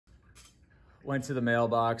Went to the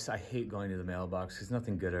mailbox. I hate going to the mailbox because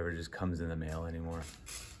nothing good ever just comes in the mail anymore,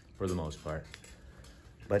 for the most part.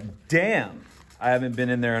 But damn, I haven't been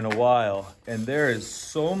in there in a while, and there is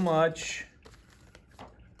so much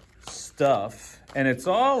stuff, and it's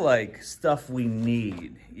all like stuff we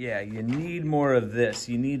need. Yeah, you need more of this.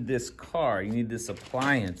 You need this car. You need this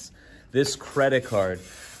appliance, this credit card,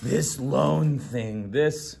 this loan thing,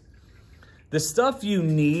 this. The stuff you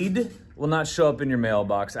need will not show up in your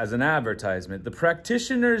mailbox as an advertisement. The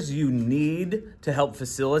practitioners you need to help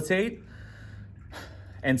facilitate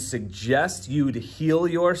and suggest you to heal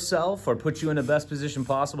yourself or put you in the best position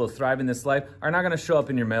possible to thrive in this life are not going to show up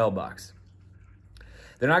in your mailbox.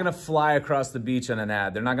 They're not going to fly across the beach on an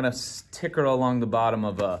ad. They're not going to ticker along the bottom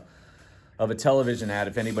of a television ad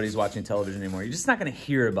if anybody's watching television anymore. You're just not going to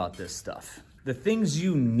hear about this stuff. The things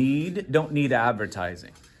you need don't need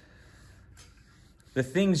advertising. The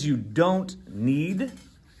things you don't need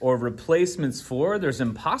or replacements for, there's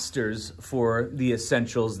imposters for the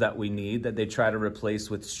essentials that we need that they try to replace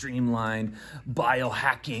with streamlined,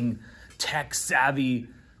 biohacking, tech-savvy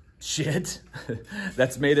shit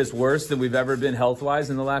that's made us worse than we've ever been health-wise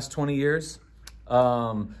in the last 20 years.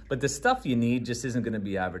 But the stuff you need just isn't going to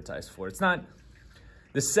be advertised for. It's not,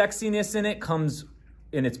 the sexiness in it comes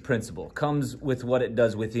in its principle, comes with what it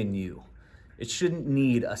does within you. It shouldn't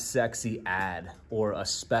need a sexy ad or a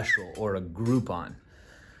special or a Groupon.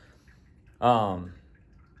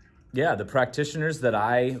 Yeah, the practitioners that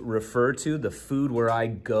I refer to, the food where I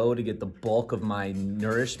go to get the bulk of my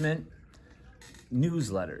nourishment,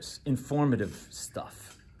 newsletters, informative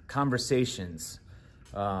stuff, conversations,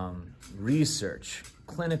 research,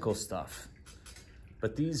 clinical stuff.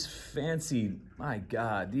 But these fancy, my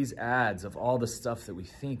God, these ads of all the stuff that we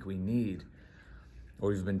think we need, or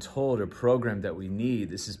we've been told or programmed that we need.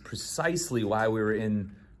 This is precisely why we were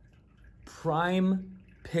in prime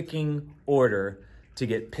picking order to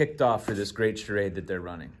get picked off for this great charade that they're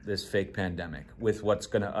running, this fake pandemic, with what's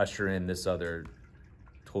going to usher in this other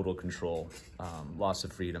total control, loss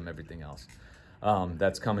of freedom, everything else.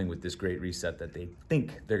 That's coming with this great reset that they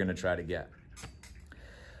think they're going to try to get.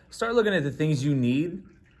 Start looking at the things you need,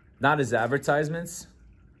 not as advertisements.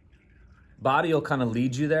 Body will kind of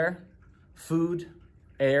lead you there. Food,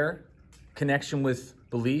 air, connection with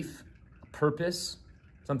belief, purpose,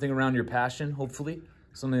 something around your passion, hopefully.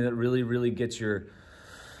 Something that really, really gets your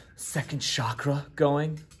second chakra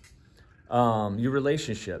going. Your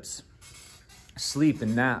relationships, sleep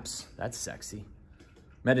and naps, that's sexy.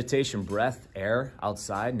 Meditation, breath, air,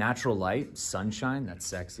 outside, natural light, sunshine, that's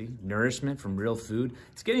sexy. Nourishment from real food.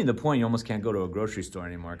 It's getting to the point you almost can't go to a grocery store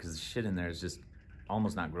anymore because the shit in there is just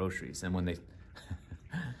almost not groceries. And when they...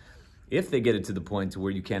 If they get it to the point to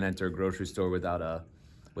where you can't enter a grocery store without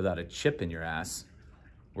a chip in your ass,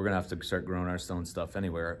 we're gonna have to start growing our own stuff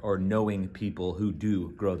anywhere, or knowing people who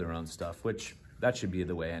do grow their own stuff, which that should be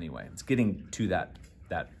the way anyway. It's getting to that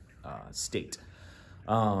state.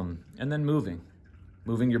 And then moving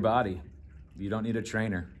your body. You don't need a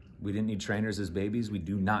trainer. We didn't need trainers as babies. We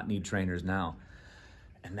do not need trainers now.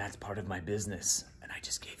 And that's part of my business. And I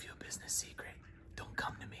just gave you a business secret. Don't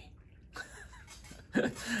come to me.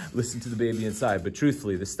 Listen to the baby inside. But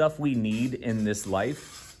truthfully, the stuff we need in this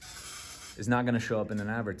life is not going to show up in an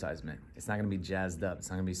advertisement. It's not going to be jazzed up. It's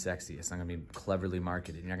not going to be sexy. It's not going to be cleverly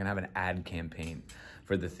marketed. You're not going to have an ad campaign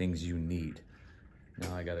for the things you need.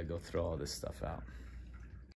 Now I got to go throw all this stuff out.